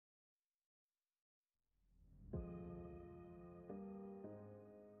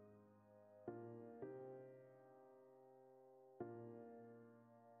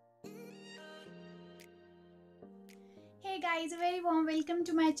guys, a very warm welcome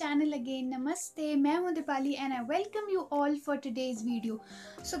to my channel again. नमस्ते, मैं हूँ Deepali and I welcome you all for today's video.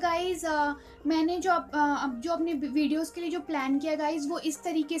 So guys, मैंने जो अपने videos के लिए जो प्लान किया गाइज वो इस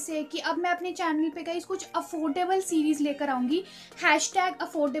तरीके से है कि अब मैं अपने चैनल पे गाइज कुछ अफोर्डेबल सीरीज़ लेकर आऊँगी,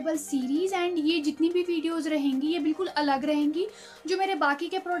 #अफोर्डेबल सीरीज़। एंड ये जितनी भी वीडियोस रहेंगी ये बिल्कुल अलग रहेंगी। जो मेरे बाकी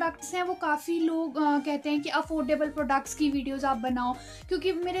के प्रोडक्ट्स हैं वो काफ़ी लोग कहते हैं कि अफोर्डेबल प्रोडक्ट्स की वीडियोज़ आप बनाओ,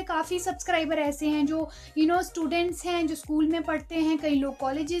 क्योंकि मेरे काफ़ी सब्सक्राइबर ऐसे हैं जो स्टूडेंट्स हैं, जो स्कूल में पढ़ते हैं, कई लोग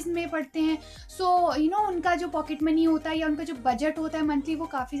कॉलेजेस में पढ़ते हैं। सो उनका जो पॉकेट मनी होता है या उनका जो बजट होता है मंथली वो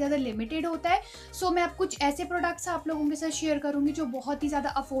काफ़ी ज़्यादा लिमिटेड होता है। सो मैं अब कुछ ऐसे प्रोडक्ट्स आप लोगों के साथ शेयर करूँगी जो बहुत ही ज़्यादा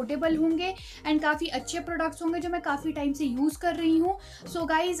अफोर्डेबल होंगे एंड काफ़ी अच्छे प्रोडक्ट्स होंगे जो मैं काफ़ी टाइम से यूज़ कर रही हूँ। सो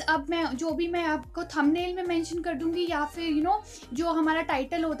गाइज़, अब मैं जो भी मैं आपको थंबनेल में मेंशन कर दूँगी या फिर जो हमारा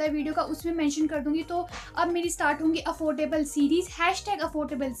टाइटल होता है वीडियो का उसमें मेंशन कर दूँगी। तो अब मेरी स्टार्ट होंगी affordable series,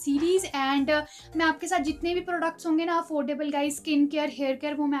 #affordable series. And मैं आपके साथ जितने भी प्रोडक्ट्स होंगे ना affordable guys, skin care, hair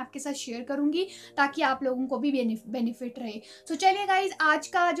care, वो मैं आपके साथ शेयर करूंगी ताकि आप लोगों को भी बेनिफिट रहे। सो चलिए गाइस, आज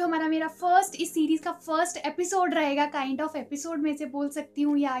का जो मेरा फर्स्ट इस सीरीज का फर्स्ट एपिसोड रहेगा, काइंड ऑफ एपिसोड में से बोल सकती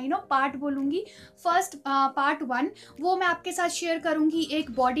हूँ या पार्ट बोलूंगी। फर्स्ट पार्ट 1 वो मैं आपके साथ शेयर करूंगी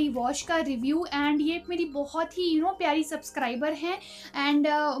एक बॉडी वॉश का रिव्यू। एंड ये मेरी बहुत ही प्यारी सब्सक्राइबर हैं एंड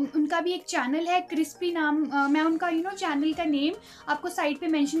उनका भी एक चैनल है क्रिस्पी नाम। मैं उनका चैनल का नेम आपको साइड पे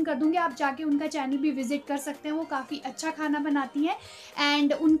मेंशन कर दूंगी, आप जाके उनका चैनल भी विजिट कर सकते हैं। वो काफ़ी अच्छा खाना बनाती हैं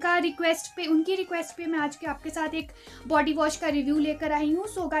एंड उनकी रिक्वेस्ट पे मैं आज के आपके साथ एक बॉडी वॉश का रिव्यू लेकर आई हूँ।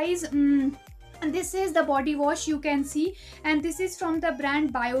 So guys, this is the body wash you can see and this is from the brand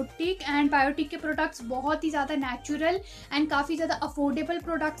Biotique। and Biotique के प्रोडक्ट्स बहुत ही ज़्यादा नेचुरल एंड काफ़ी ज़्यादा अफोर्डेबल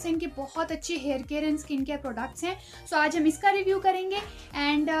प्रोडक्ट्स हैं। इनके बहुत अच्छे hair care and skin care products हैं। सो आज हम इसका रिव्यू करेंगे।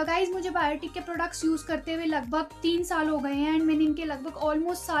 एंड गाइज, मुझे Biotique के प्रोडक्ट्स यूज़ करते हुए लगभग 3 साल हो गए हैं एंड मैंने इनके लगभग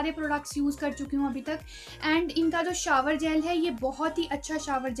ऑलमोस्ट सारे प्रोडक्ट्स यूज़ कर चुकी हूँ अभी तक। एंड इनका जो शावर जेल है ये बहुत ही अच्छा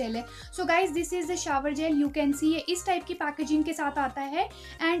शावर जेल है। So guys, this is the shower gel, you can see. ये इस टाइप की पैकेजिंग के साथ आता है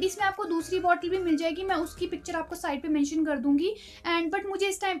एंड इसमें आपको दूसरी बॉटल भी मिल जाएगी, मैं उसकी पिक्चर आपको साइड पे मेंशन कर दूंगी। एंड बट मुझे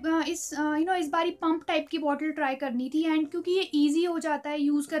इस टाइम इस बारी पंप टाइप की बॉटल ट्राई करनी थी एंड क्योंकि ये इजी हो जाता है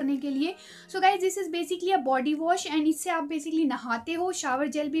यूज़ करने के लिए। So guys, this is basically a body wash and इससे आप बेसिकली नहाते हो, शावर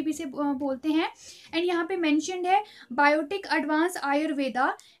जेल भी इसे बोलते हैं। एंड यहाँ पे मेंशनड है biotic advance Ayurveda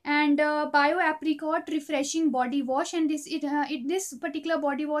and bio apricot refreshing body wash. And this particular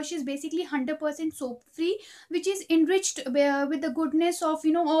body wash is basically 100% soap free, which is enriched with the goodness of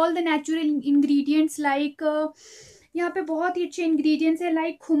all the natural ingredients like यहाँ पे बहुत ही अच्छे ingredients है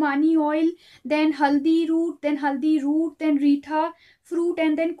like खुमानी oil, then हल्दी root, then Reetha fruit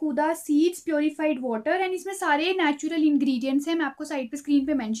and then Kuda seeds, purified water. And इसमें सारे natural ingredients हैं, मैं आपको साइड पे स्क्रीन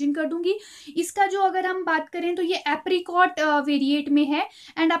पे मेंशन कर दूंगी। इसका जो अगर हम बात करें तो ये एप्रिकॉट वेरिएट में है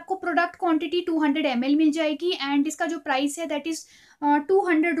एंड आपको प्रोडक्ट क्वांटिटी 200 ml मिल जाएगी। एंड इसका जो प्राइस है दैट इज़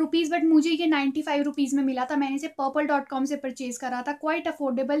 200 रुपीज़, बट मुझे ये 95 रुपीज़ में मिला था। मैंने इसे purple.com से परचेज़ करा था, क्वाइट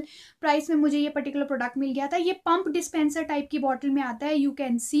अफोर्डेबल प्राइस में मुझे ये पर्टिकुलर प्रोडक्ट मिल गया था। ये पंप डिस्पेंसर टाइप की बॉटल में आता है, यू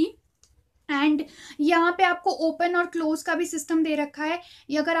कैन सी। एंड यहाँ पे आपको ओपन और क्लोज का भी सिस्टम दे रखा है।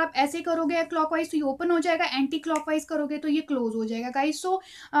 ये अगर आप ऐसे करोगे क्लॉकवाइज तो ये ओपन हो जाएगा, एंटी क्लॉकवाइज करोगे तो ये क्लोज हो जाएगा गाइस। सो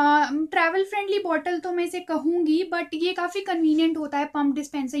ट्रैवल फ्रेंडली बॉटल तो मैं इसे कहूँगी, बट ये काफ़ी कन्वीनियंट होता है पंप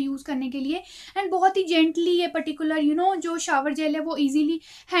डिस्पेंसर यूज़ करने के लिए। एंड बहुत ही जेंटली ये पर्टिकुलर जो शावर जेल है वो ईजिली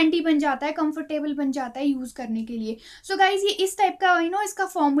हैंडी बन जाता है, कंफर्टेबल बन जाता है यूज़ करने के लिए। सो गाइज, ये इस टाइप का इसका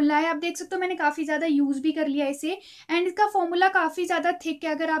फॉर्मूला है, आप देख सकते हो मैंने काफ़ी ज़्यादा यूज़ भी कर लिया इसे। एंड इसका फॉर्मूला काफ़ी ज़्यादा थिक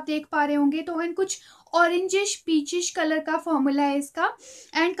है, अगर आप देख पा रहे होंगे तो एंड कुछ ऑरेंजिश पीचिश कलर का फॉर्मूला है इसका।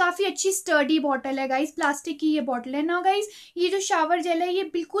 एंड काफ़ी अच्छी स्टर्डी बॉटल है गाइस, प्लास्टिक की ये बॉटल है ना गाइस। ये जो शावर जेल है ये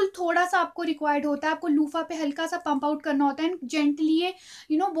बिल्कुल थोड़ा सा आपको रिक्वायर्ड होता है, आपको लूफा पे हल्का सा पंप आउट करना होता है एंड जेंटली ये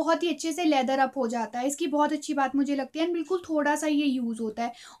बहुत ही अच्छे से लेदर अप हो जाता है। इसकी बहुत अच्छी बात मुझे लगती है एंड बिल्कुल थोड़ा सा ये यूज़ होता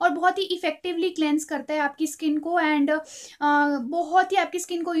है और बहुत ही इफेक्टिवली क्लेंस करता है आपकी स्किन को। एंड बहुत ही आपकी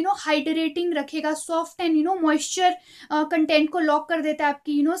स्किन को हाइड्रेटिंग रखेगा, सॉफ्ट एंड मॉइस्चर कंटेंट को लॉक कर देता है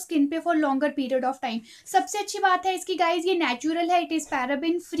आपकी स्किन पे for longer period of time. सबसे अच्छी बात है इसकी गाइज, ये नेचुरल है, it is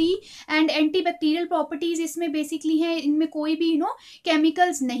paraben free and antibacterial properties इसमें बेसिकली हैं। इनमें कोई भी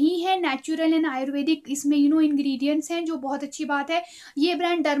केमिकल्स नहीं है, नेचुरल एंड आयुर्वेदिक इसमें इंग्रेडिएंट्स हैं, जो बहुत अच्छी बात है। ये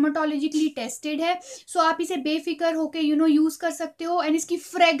ब्रांड डर्माटोलॉजिकली टेस्टेड है, सो आप इसे बेफिक्र होकर यूज़ कर सकते हो। एंड इसकी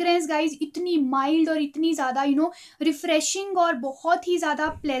फ्रेग्रेंस गाइज इतनी माइल्ड और इतनी ज़्यादा रिफ्रेशिंग और बहुत ही ज़्यादा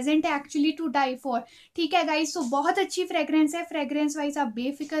प्लेजेंट है एक्चुअली टू डाई फॉर। ठीक है गाइज, सो बहुत अच्छी फ्रेग्रेंस है, फ्रेग्रेंस वाइज आप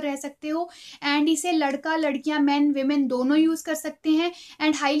बेफिक्र रह सकते हो। एंड इसे इसे लड़का लड़कियां मेन विमेन दोनों यूज़ कर सकते हैं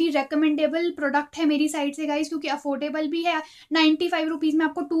एंड हाईली रिकमेंडेबल प्रोडक्ट है मेरी साइड से गाइज, क्योंकि अफोर्डेबल भी है। 95 रुपीज़ में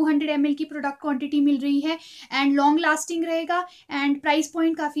आपको 200 ml की प्रोडक्ट क्वांटिटी मिल रही है एंड लॉन्ग लास्टिंग रहेगा एंड प्राइस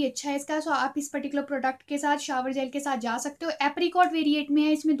पॉइंट काफ़ी अच्छा है इसका। सो आप इस पर्टिकुलर प्रोडक्ट के साथ शावर जेल के साथ जा सकते हो। एप्रिकॉट वेरिएट में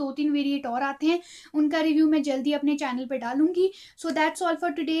है, इसमें 2-3 वेरिएट और आते हैं, उनका रिव्यू मैं जल्दी अपने चैनल पर डालूंगी। So that's all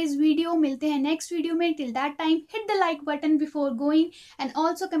for today's video. मिलते हैं नेक्स्ट वीडियो में। Till that time hit the like button before going and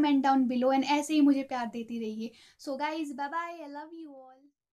also comment down below and ऐसे ही मुझे प्यार देती रहिए। So guys bye bye, I love you all.